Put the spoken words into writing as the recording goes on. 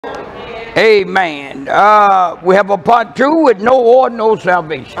Amen. We have a part 2 with no oil, no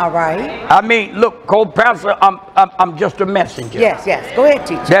salvation. All right. I mean, look, co-pastor, I'm just a messenger. Yes, yes. Go ahead,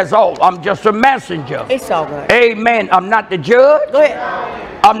 teacher. That's all. I'm just a messenger. It's all good. Amen. I'm not the judge. Go ahead.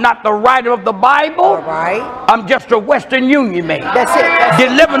 I'm not the writer of the Bible. All right. I'm just a Western Union man. That's it.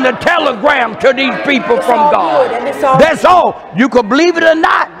 Delivering the telegram to these people It's from all God. good, and it's all That's all. You can believe it or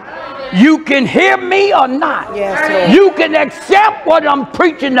not. You can hear me or not. Yes, Lord. You can accept what I'm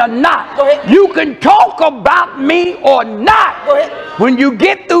preaching or not. Go ahead. You can talk about me or not. Go ahead. When you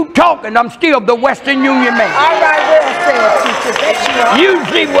get through talking, I'm still the Western Union man. All right, well said, teacher. That's you. You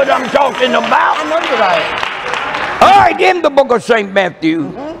see what I'm talking about? I know you're right. All right, in the book of St.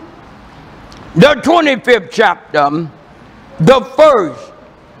 Matthew, the 25th chapter, the 1st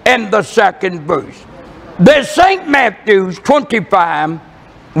and the 2nd verse. There's St. Matthew's 25,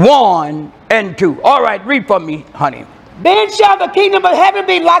 1 and 2. All right, read for me, honey. Then shall the kingdom of heaven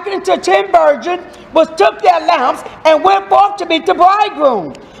be likened unto 10 virgins, which took their lamps and went forth to meet the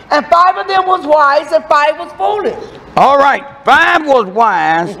bridegroom. And 5 of them was wise, and 5 was foolish. All right, 5 was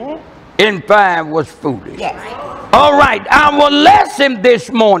wise and 5 was foolish. Yes. All right, our lesson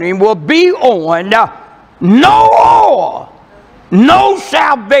this morning will be on no oil, no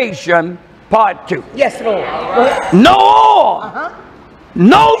salvation, part 2. Yes, Lord. Go ahead. No oil,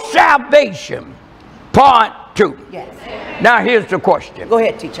 no salvation, part 2. Yes. Now here's the question. Go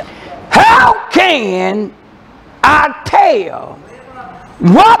ahead, teacher. How can I tell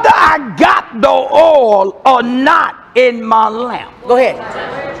whether I got the oil or not in my lamp? Go ahead.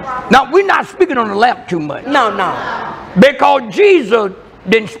 Now, we're not speaking on the lamp too much. No. Because Jesus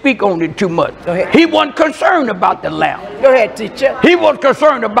didn't speak on it too much. Go ahead. He wasn't concerned about the lamp. Go ahead, teacher. He was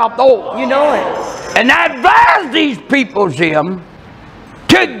concerned about the oil. You know it. And I advise these people to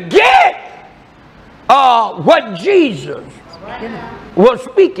get what Jesus was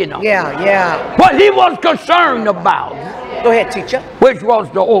speaking on. Yeah. What he was concerned about, Go ahead, teacher. which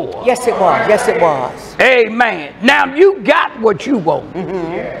was the oil. Yes, it was. Yes, it was. Amen. Now you got what you want.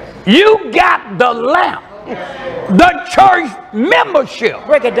 You got the lamp, the church membership.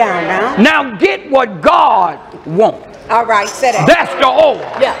 Break it down now. Now get what God wants. All right, say that. That's the oil.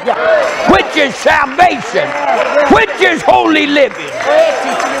 Yeah. Which is salvation. Which is holy living. Go ahead,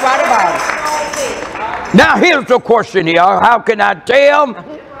 teacher. You're right about it. Now here's the question here. How can I tell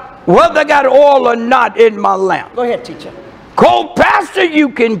whether I got oil or not in my lamp? Go ahead, teacher. Co-pastor, you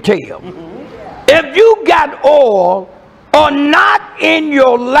can tell if you got oil or not in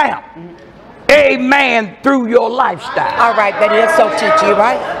your lamp. Amen. Through your lifestyle. All right, that is so, teacher. You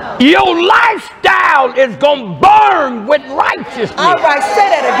right? Your lifestyle is going to burn with righteousness. All right, say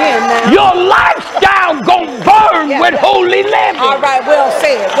that again now. Your lifestyle going to burn with holy living. All right, well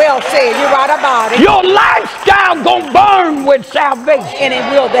said. Well said. You're right about it. Your lifestyle going to burn with salvation. And it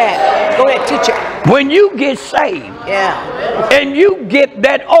will that. Go ahead, teacher. When you get saved Yeah. and you get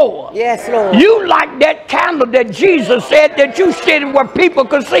that oil, Yes, Lord. you like that candle that Jesus said that you sit where people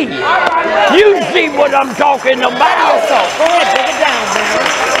could see you. You see what I'm talking about. So, go ahead, break it down, man.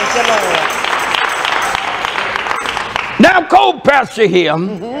 Thank you, Lord. Now, co-pastor here,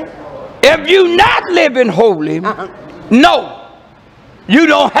 if you not living holy, no, you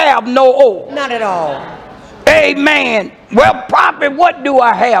don't have no oil. Not at all. Amen. Well, prophet, what do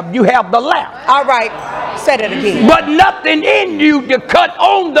I have? You have the lamp. All right, say that again. But nothing in you to cut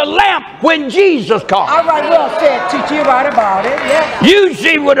on the lamp when Jesus comes. All right, well said, teacher. You're right about it. Yeah. You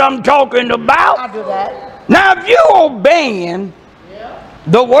see what I'm talking about? I'll do that. Now, if you obeying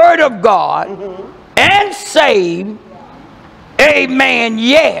the word of God and saved, amen,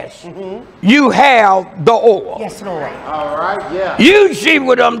 yes, you have the oil. Yes, Lord. All right, yeah. You see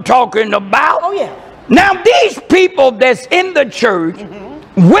what I'm talking about? Oh, yeah. Now, these people that's in the church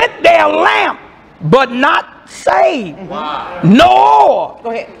with their lamp, but not saved, no oil.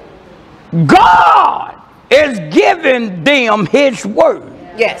 Go ahead. God is giving them his word.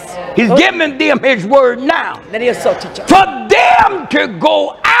 Yes. He's giving them his word now. That is so, teacher. For them to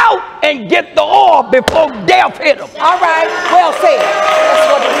go out and get the oil before death hit them. All right, well said. That's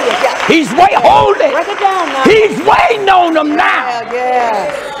what it is. Yeah. He's waiting. Hold Break it. it down now. He's waiting on them now.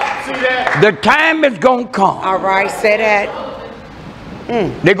 Yeah. See that? The time is going to come. All right, say that.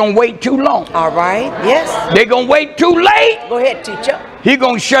 They're going to wait too long. All right, yes. They're going to wait too late. Go ahead, teacher. He's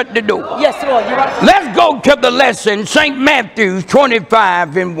going to shut the door. Yes, Lord, you're right. Let's go to the lesson, St. Matthew's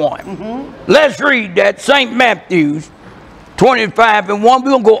 25 and 1. Let's read that, St. Matthew's 25 and 1.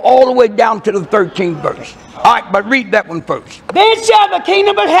 We're going to go all the way down to the 13th verse. All right, but read that one first. Then shall the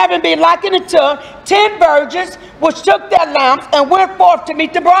kingdom of heaven be likened unto 10 virgins which took their lamps and went forth to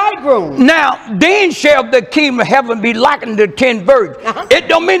meet the bridegroom. Now, then shall the kingdom of heaven be likened to 10 virgins. It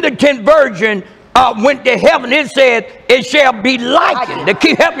don't mean the 10 virgins went to heaven. It said it shall be likened. The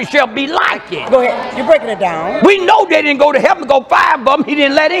kingdom of heaven shall be likened. Go ahead. You're breaking it down. We know they didn't go to heaven. Go 5 of them he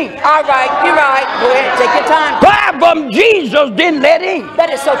didn't let in. All right. You're right. Go ahead. Take your time. 5 of them Jesus didn't let in. That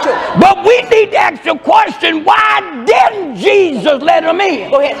is so true. But we need to ask the question, why didn't Jesus let them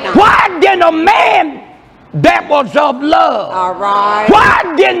in? Go ahead now. Why didn't a man that was of love? All right.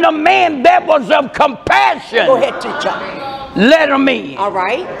 Why didn't a man that was of compassion Go ahead, teacher. let them in? All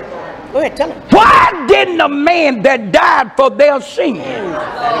right. Go ahead. Tell him. Why didn't a man that died for their sin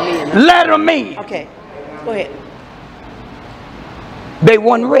let them in? Okay. Go ahead. They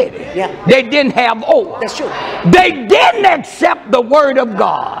weren't ready. Yeah. They didn't have oil. That's true. They didn't accept the word of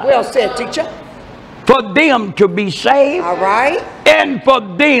God Well said, teacher. for them to be saved All right. and for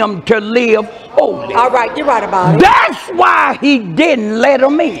them to live holy. All right. You're right about it. That's why he didn't let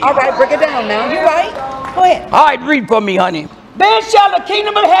them in. All right. Break it down now. You're right. Go ahead. All right, read for me, honey. Then shall the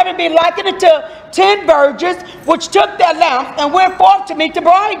kingdom of heaven be likened unto 10 virgins which took their lamps and went forth to meet the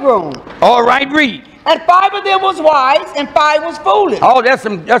bridegroom. All right, read. And 5 of them was wise and 5 was foolish. Oh, that's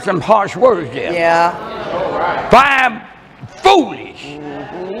some harsh words there. Yeah. 5 foolish.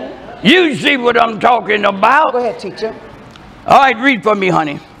 You see what I'm talking Go about? ahead, teacher. All right, read for me,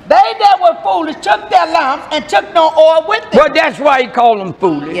 honey. They that were foolish took their lamps and took no oil with them. Well, that's why he called them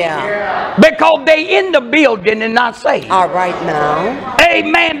foolish. Yeah. Because they in the building and not saved. All right now.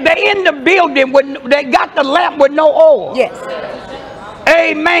 Amen. They in the building with, they got the lamp with no oil. Yes.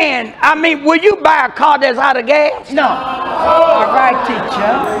 Amen. I mean, will you buy a car that's out of gas? No. All right,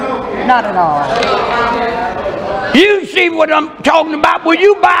 teacher. Not at all. You see what I'm talking about? Will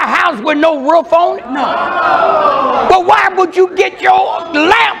you buy a house with no roof on it? No. But why would you get your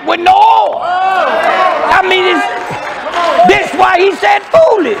lamp with no oil? I mean, that's why he said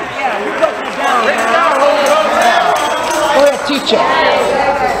foolish. Go ahead, teacher.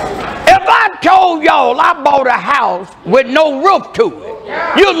 If I told y'all I bought a house with no roof to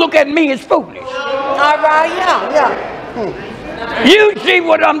it, you look at me as foolish. All right, yeah. You see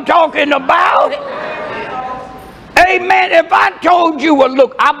what I'm talking about? Amen. If I told you, well,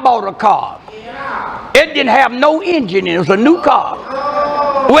 look, I bought a car. It didn't have no engine in it. It was a new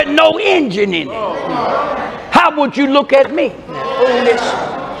car with no engine in it. How would you look at me? Foolish.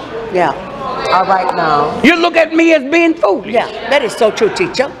 Yeah. All right now. You look at me as being foolish. Yeah, that is so true,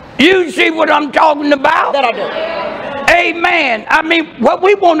 teacher. You see what I'm talking about? That I do. Amen. I mean, what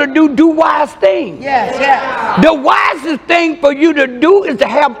we want to do wise things. Yes, yes. The wisest thing for you to do is to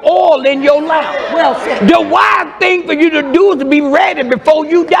have oil in your lamp. Well said. The wise thing for you to do is to be ready before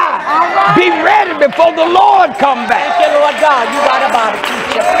you die. right. Be ready before the Lord come back. Thank you, Lord God. You right about it,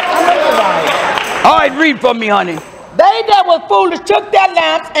 teacher. I know you're right. All right, read for me, honey. They that were foolish took their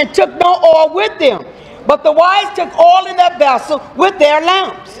lamps and took no oil with them. But the wise took oil in their vessel with their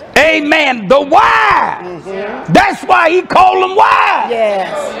lamps. Amen. The wise. That's why he called them wise.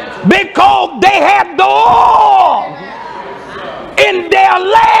 Yes. Because they had the oil in their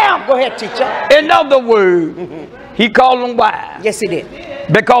lamp. Go ahead, teacher. In other words, he called them wise. Yes, he did.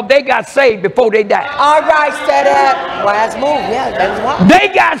 Because they got saved before they died. All right, say that. Wise move. Yeah, that's wise.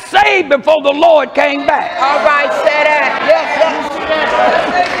 They got saved before the Lord came back. All right, say that. Yes,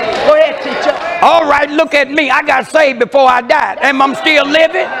 yes. Go ahead, teacher. All right, look at me. I got saved before I died. Am I still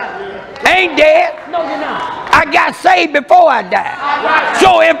living? Ain't dead. No, you're not. I got saved before I died.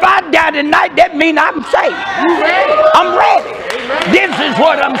 So if I die tonight, that means I'm saved. You ready? I'm ready. This is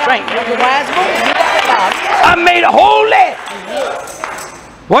what I'm saying. The wise move. You got it about it. I made a holy.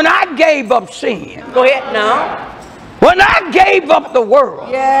 When I gave up sin, Go ahead now. when I gave up the world,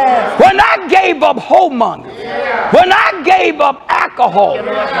 Yes. when I gave up whoremonger, when I gave up alcohol,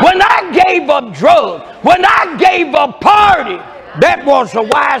 when I gave up drugs, when I gave up party, that was a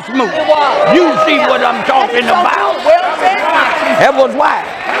wise move. It was. You see what I'm talking about? Well said. That was wise.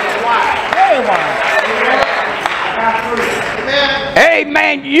 Very wise.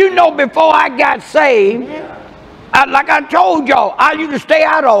 Amen. You know, before I got saved, like I told y'all, I used to stay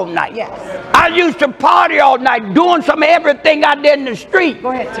out all night. Yes. I used to party all night, doing some everything I did in the street.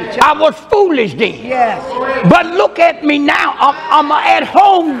 Go ahead, teacher. I was foolish then. Yes. But look at me now. I'm an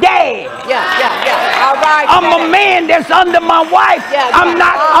at-home dad. Yeah. All right. I'm a man that's under my wife. Yeah,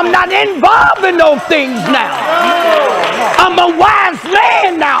 I'm not involved in those things now. I'm a wise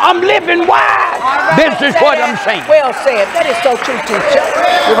man now. I'm living wise. Right, this is what I'm saying. Well said. That is so true, teacher.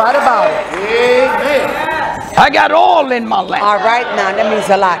 You're right about it. Amen. I got oil in my lamp. All right, now that means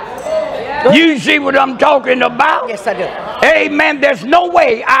a lot. You see what I'm talking about? Yes, I do. Amen. There's no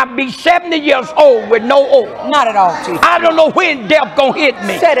way I'll be 70 years old with no oil. Not at all, teacher. I don't know when death gonna hit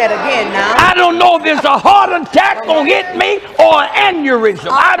me. Say that again now. I don't know if it's a heart attack gonna hit me or an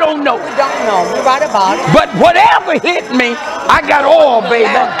aneurysm. I don't know. We don't know. You're right about it. But whatever hit me, I got oil, baby.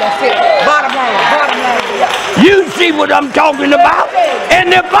 That's it. Bottom line. Bottom line. Yeah. You see what I'm talking about?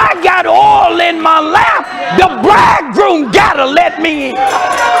 And if I got oil in my lap, the bridegroom gotta let me in.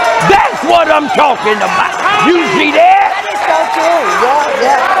 That's what I'm talking about. You see that? That is so true.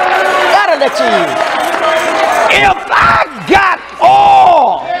 Yeah. Gotta let you in. If I got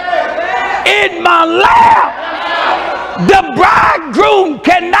oil in my lap, the bridegroom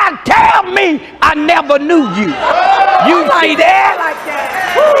cannot tell me I never knew you. You see that? Like that.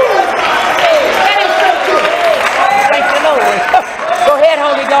 That is so true. Thank the Lord. Go ahead,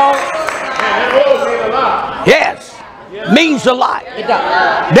 Holy Ghost. Yes. Means a lot. It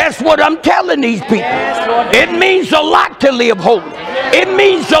does. That's what I'm telling these people. It means a lot to live holy. It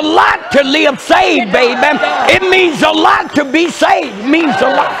means a lot to live saved, baby. It means a lot to be saved. It means a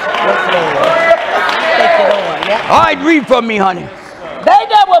lot. Thank the Lord. Yeah. All right, read for me, honey. They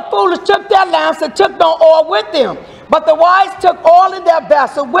that were foolish took their lamps and took no oil with them. But the wise took oil in their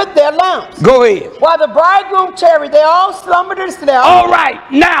vessel with their lamps. Go ahead. While the bridegroom tarried, they all slumbered and slept. All right.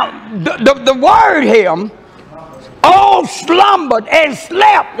 Now, the word here, all slumbered and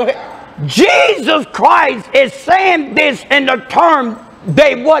slept. Go ahead. Jesus Christ is saying this in the term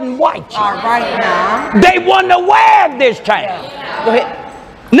they wasn't watching. All right now. They wasn't aware this time. Go ahead.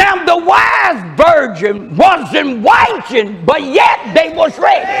 Now the wise virgin wasn't watching, but yet they was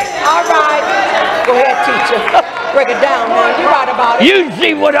ready. All right. Go ahead, teacher. Break it down now. You're right about it. You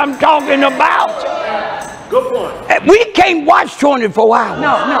see what I'm talking about? Good point. We can't watch 24 hours.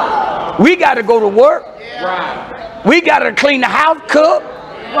 No. We got to go to work. Right. We got to clean the house, cook.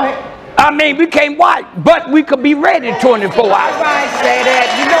 Go ahead. I mean, we can't watch, but we could be ready 24 hours. All right, say that.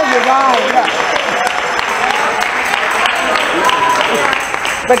 You know you're wrong.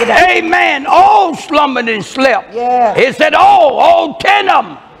 Break it down. Amen. All slumbered and slept. Yeah. It said all 10 of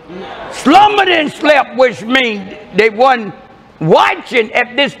them slumbered and slept, which means they wasn't watching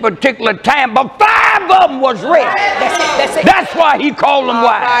at this particular time, but 5 of them was ready. That's it. That's why he called them All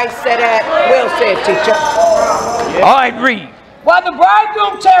wise. right, say that. Well said, teacher. All right, read. While the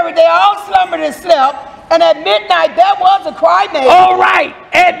bridegroom tarried, they all slumbered and slept. And at midnight, there was a cry made. All right.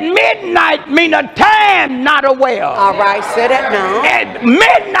 At midnight mean a time not aware of. All right, say that now. At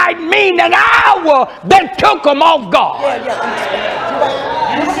midnight mean an hour that took them off guard.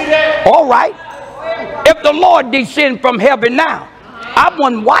 You see that? All right. If the Lord descend from heaven now, I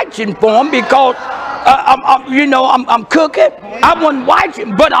wasn't watching for him because I'm cooking. I wasn't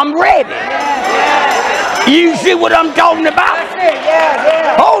watching, but I'm ready. You see what I'm talking about?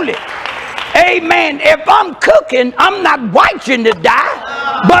 Yeah. Hold it. Amen. If I'm cooking, I'm not watching to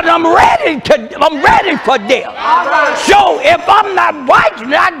die, but I'm ready for death. So if I'm not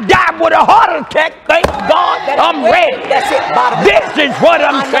watching, I die with a heart attack. Thank God, I'm ready. That's it. Bottom. This is what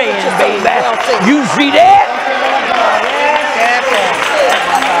I'm saying, what you're saying. baby. Well said. You see that?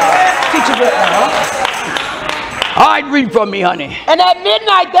 Teacher, good now. All right, read for me, honey. And at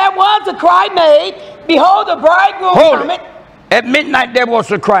midnight there was a cry made. Behold, the bridegroom Hold cometh. it. At midnight there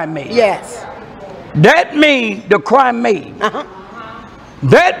was a cry made. Yes. That means the cry made.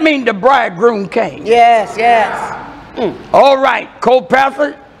 That means the bridegroom came. Yes. All right,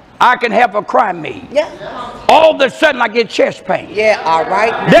 co-pastor, I can have a cry made. Yeah. All of a sudden I get chest pain. Yeah, all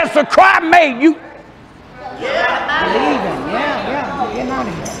right. That's a cry made. You Yeah. You're not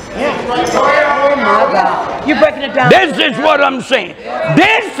here. Yeah. Oh my God. You're breaking it down. This is what I'm saying.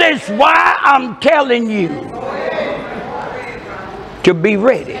 This is why I'm telling you to be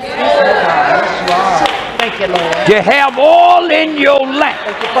ready. Thank you, Lord. To have all in your lamp.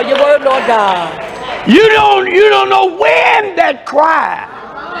 Thank you for your word, Lord God. You don't know when that cry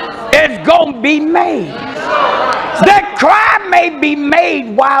is going to be made. That cry may be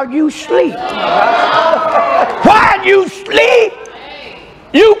made while you sleep. While you sleep,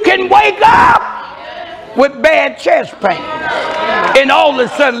 you can wake up with bad chest pain and all of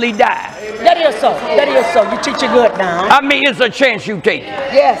a sudden die. That is so. You teach it good now. I mean, it's a chance you take.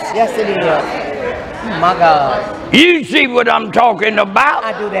 Yes, it is. Oh my God. You see what I'm talking about?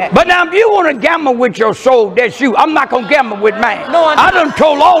 I do that. But now if you want to gamble with your soul, that's you. I'm not going to gamble with mine. No, I done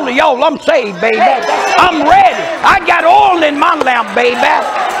told all of y'all I'm saved, baby. Hey, that's- I'm ready. I got oil in my lamp, baby.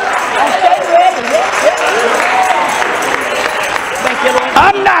 I'm stay ready. Yeah. Thank you, Lord.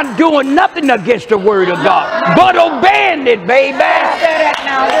 I'm not doing nothing against the word of God, but obeying it, baby. Say that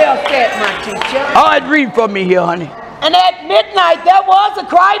now. Well said, my teacher. All right, read for me here, honey. And at midnight there was a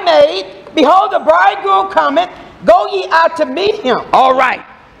cry made. behold, the bridegroom cometh, go ye out to meet him. All right.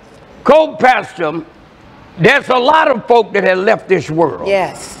 Co-pastor, there's a lot of folk that have left this world.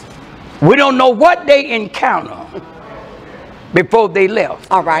 Yes. We don't know what they encounter before they left.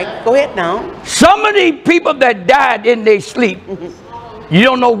 All right, go ahead now. Some of these people that died in their sleep, you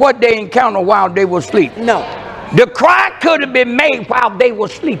don't know what they encountered while they were sleeping. No. The cry could have been made while they were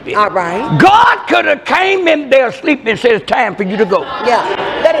sleeping. All right. God could have came in their sleep and said, it's time for you to go. Yeah,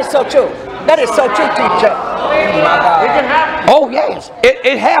 that is so true. That is so true, teacher. Oh, yes.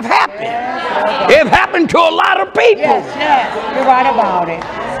 It have happened. It happened to a lot of people. Yes, you're right about it.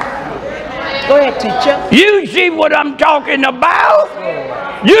 Go ahead, teacher. You see what I'm talking about?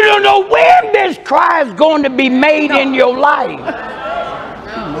 You don't know when this cry is going to be made in your life.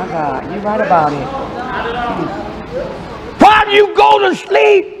 Oh, my God, you're right about it. While you go to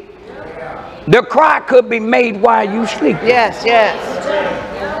sleep, the cry could be made while you sleep. Yes, yes.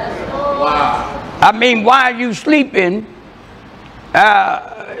 I mean, while you sleeping,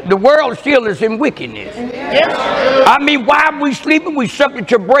 the world still is in wickedness. Yes. I mean, while we sleeping, we subject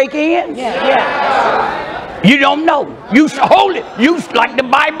to break in. Yeah. You don't know. You hold it. You, like the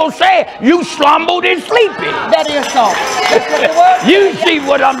Bible said, you slumbered and sleeping. That is so. That's what the word You see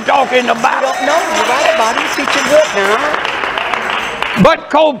what I'm talking I about. don't know. You're right about it. You're teaching good now. But,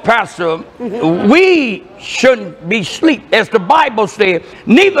 co-pastor, we shouldn't be asleep. As the Bible said,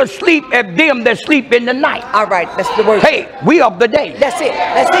 neither sleep as them that sleep in the night. All right, that's the word. Hey, we of the day. That's it.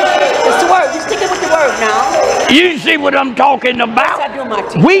 That's it. That's the word. You're sticking with the word now. You see what I'm talking about? Yes, I do, my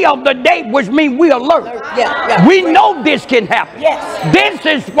teacher. We of the day, which means we alert. Yeah. We know this can happen. Yes. This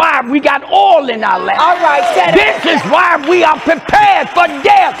is why we got oil in our lamp. All right, set This is why we are prepared for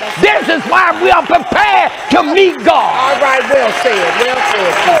death. This is why we are prepared to meet God. All right, well said. Well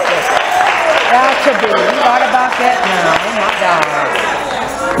said, teacher. Got to be. You're right about that now. Oh, my God.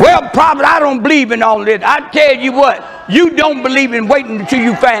 Well, prophet, I don't believe in all this. I tell you what, you don't believe in waiting until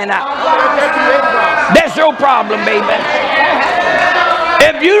you find out. That's your problem, baby.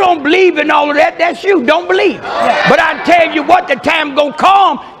 If you don't believe in all of that, that's you. Don't believe. But I tell you what, the time gonna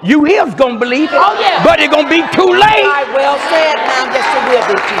come, you is gonna believe it. Oh, yeah. But it's gonna be too late. All right, well said now. Yes, it will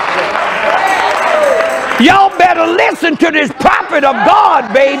be, teacher. Y'all better listen to this prophet of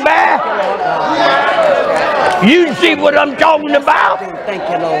God, baby. You see what I'm talking about? Thank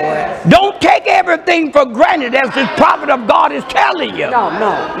you, Lord. Don't take everything for granted as this prophet of God is telling you. No,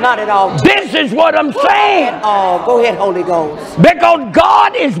 not at all. This is what I'm saying. Oh, go ahead, Holy Ghost. Because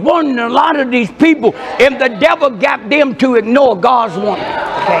God is warning a lot of these people, and the devil got them to ignore God's warning.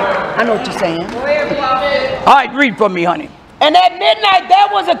 Okay, I know what you're saying. All right, read for me, honey. And at midnight there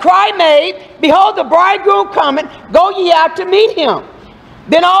was a cry made, behold, the bridegroom cometh, go ye out to meet him.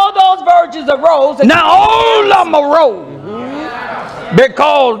 Then all those virgins arose. And now all of them arose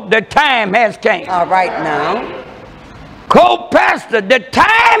because the time has came. All right now. Co-pastor, the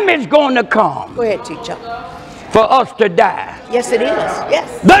time is going to come Go ahead, teacher. for us to die. Yes, it is.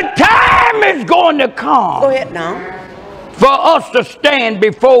 Yes. The time is going to Go come ahead now. for us to stand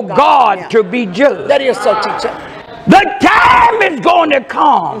before God yeah. to be judged. That is so, teacher. The time is going to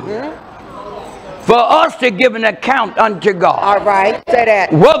come for us to give an account unto God. All right. Say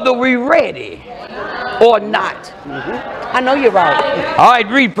that. Whether we're ready or not. I know you're right. All right,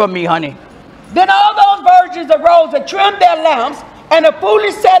 read for me, honey. Then all those virgins arose and trimmed their lamps, and the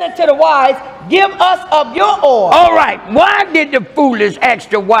foolish said unto the wise, give us of your oil. All right, why did the foolish ask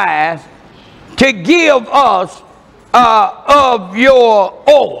the wise to give us of your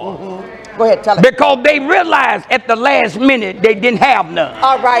oil? Go ahead, tell it. Because they realized at the last minute they didn't have none.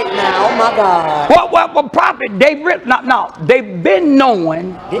 All right now, oh my God. What prophet? They've been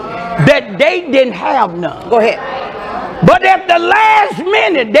knowing that they didn't have none. Go ahead. But at the last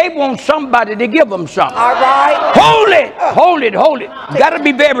minute, they want somebody to give them something. All right. Hold it. Got to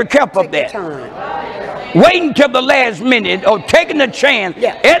be very careful of that. Time. Waiting till the last minute or taking a chance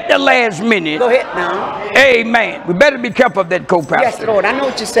at the last minute. Go ahead now. Amen. We better be careful of that, co-pastor. Yes, Lord. I know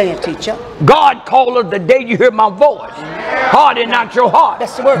what you're saying, teacher. God called us the day you hear my voice. Harden not your heart.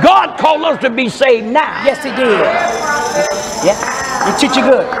 That's the word. God called us to be saved now. Yes, he did. Yeah. You teach you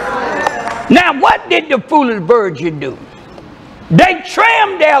good. Now, what did the foolish virgin do? They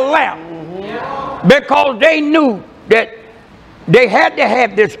trimmed their lamp because they knew that they had to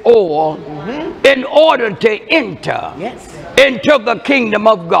have this oil in order to enter into the kingdom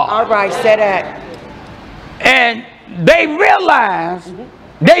of God. All right, say that. And they realized,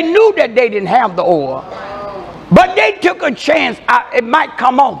 they knew that they didn't have the oil, but they took a chance. It might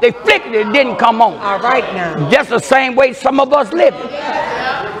come on. They flickered it, it didn't come on. All right now. Just the same way some of us live.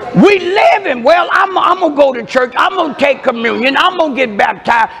 We living. Well, I'm going to go to church. I'm going to take communion. I'm going to get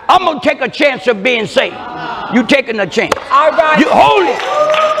baptized. I'm going to take a chance of being saved. You taking a chance. All right. You hold it.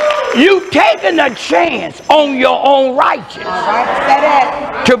 You taking a chance on your own righteousness. All right.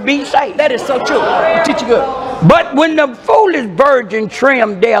 That. To be saved. That is so true. You teach you good. But when the foolish virgin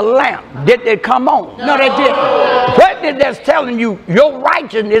trimmed their lamp, did they come on? No, they didn't. What is that telling you? Your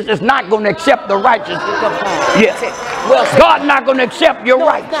righteousness is not going to accept the righteousness. Yes. Well, God's not going to accept your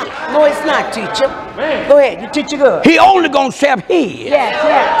righteousness. No, it's not, teacher. Go ahead. You teach you good. He only going to accept his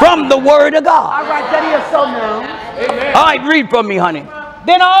from the word of God. All right. That is so now. All right, read for me, honey.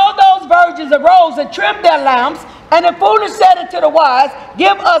 Then all those virgins arose and trimmed their lamps. And the foolish said unto the wise,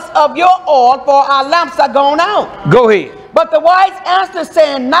 give us of your oil, for our lamps are gone out. Go ahead. But the wise answered,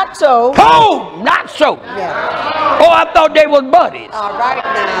 saying, not so. Oh, not so. Yeah. Oh, I thought they was buddies. All right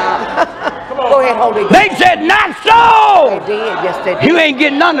now. Go ahead, Holy Ghost. They said, not so. They did. Yes, they did. You ain't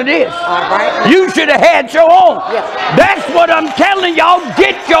getting none of this. All right. You should have had your own. Yeah. That's what I'm telling y'all.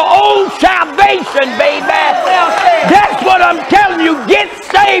 Get your own salvation, baby. That's what I'm telling you. Get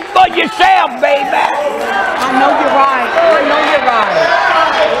saved for yourself, baby. I know you're right. I know you're right.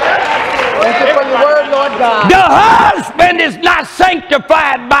 Thank you for your word, Lord God. The husband is not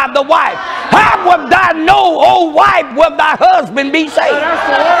sanctified by the wife. How would thou know, O wife, will thy husband be saved?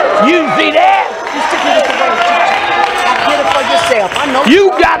 You see that? You stick with the word, teacher. Get it for yourself. I know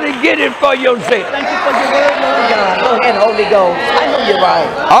you got to get it for yourself. Thank you for your word, Lord God. Go ahead, Holy Ghost. I know you're right.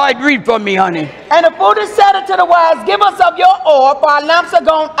 All right, read for me, honey. And the foolish said unto the wise, give us of your oil, for our lamps are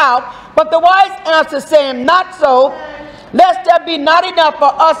gone out. But the wise answered, saying, not so, lest there be not enough for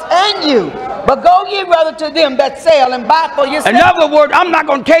us and you. But go ye rather to them that sell and buy for yourself. In other words, I'm not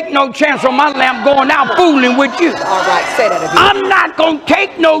going to take no chance on my lamp going out fooling with you. All right, say that again. I'm not going to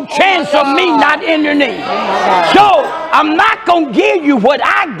take no chance of me not entering in. So, I'm not going to give you what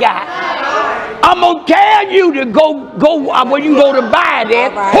I got. I'm going to tell you to go where you can go to buy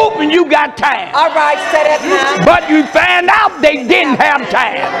that, right, hoping you got time. All right, say that now. But you find out they didn't have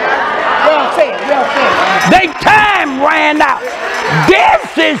time. Well said, well said. They time ran out. This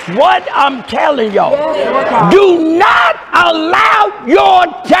is what I'm telling y'all. Do not allow your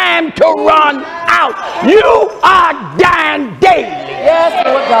time to run out. You are dying daily. Yes,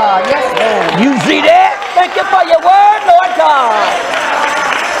 Lord God. Yes, Lord. You see that? Thank you for your word, Lord God.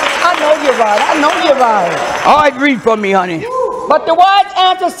 I know you're right. I know you're right. All right, read for me, honey. But the wise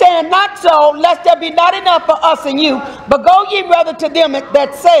answered, saying, not so, lest there be not enough for us and you, but go ye rather to them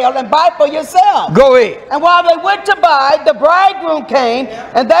that sell and buy for yourselves. Go ahead. And while they went to buy, the bridegroom came,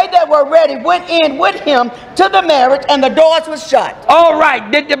 and they that were ready went in with him to the marriage, and the doors were shut. All right.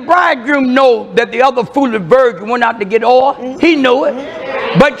 Did the bridegroom know that the other foolish virgin went out to get oil? He knew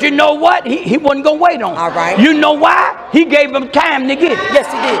it. But you know what? He wasn't going to wait on it. All right. You know why? He gave him time to get it. Yes,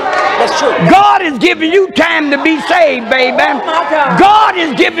 he did. That's true. God is giving you time to be saved, baby. God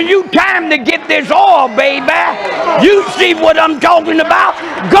is giving you time to get this oil, baby. You see what I'm talking about?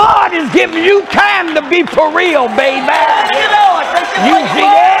 God is giving you time to be for real, baby. Thank you, Lord. Thank you, You see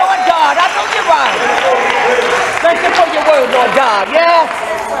that? Lord God. I know you're right. Thank you for your word, Lord God.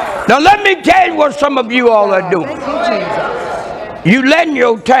 Yes. Now let me tell you what some of you all are doing. Thank you, Jesus. You letting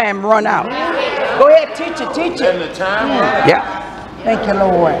your time run out. Go ahead, teach it, teach it. Yeah. Thank you,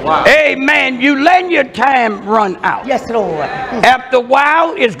 Lord. Wow. Amen. You letting your time run out. Yes, Lord. After a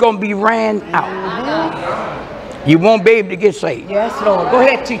while, it's going to be ran out. You won't be able to get saved. Yes, Lord. Go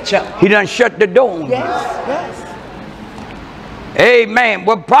ahead, teacher. He done shut the door on you. Yes, yes. Amen.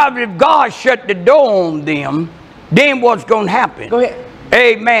 Well, probably if God shut the door on them, then what's going to happen? Go ahead.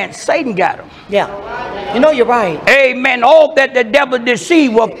 Amen. Satan got them. Yeah. You know you're right. Amen. All that the devil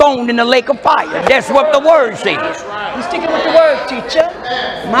deceived were thrown in the lake of fire. That's what the word says. You sticking with the word, teacher.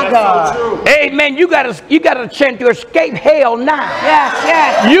 My God. Amen. You got a chance to escape hell now. Yes,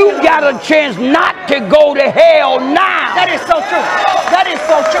 yes. You got a chance not to go to hell now. That is so true. That is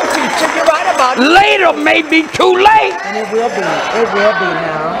so true, teacher. You're right about it. Later may be too late. And it will be. It will be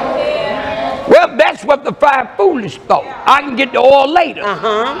now. Well, that's what the five foolish thought. I can get the oil later.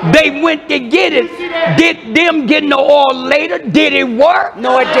 They went to get it. Did them getting the oil later, did it work?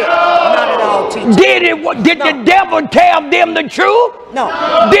 No, it didn't. Not at all, teacher. Did it work? Did the devil tell them the truth? No.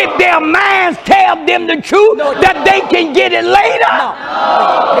 Did their minds tell them the truth that they can get it later? No.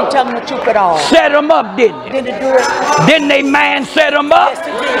 No. Didn't tell them the truth at all. Set them up, didn't it? Didn't do it. Didn't they man set them up? Yes,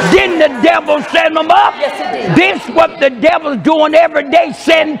 it did. Didn't the devil set them up? Yes, it did. This what the devil's doing every day,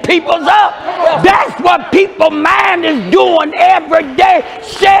 setting people's up. That's what people mind is doing every day,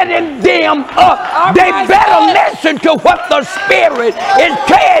 setting them up. They better listen to what the Spirit is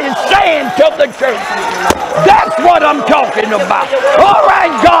saying to the church. That's what I'm talking about. All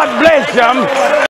right, God bless them.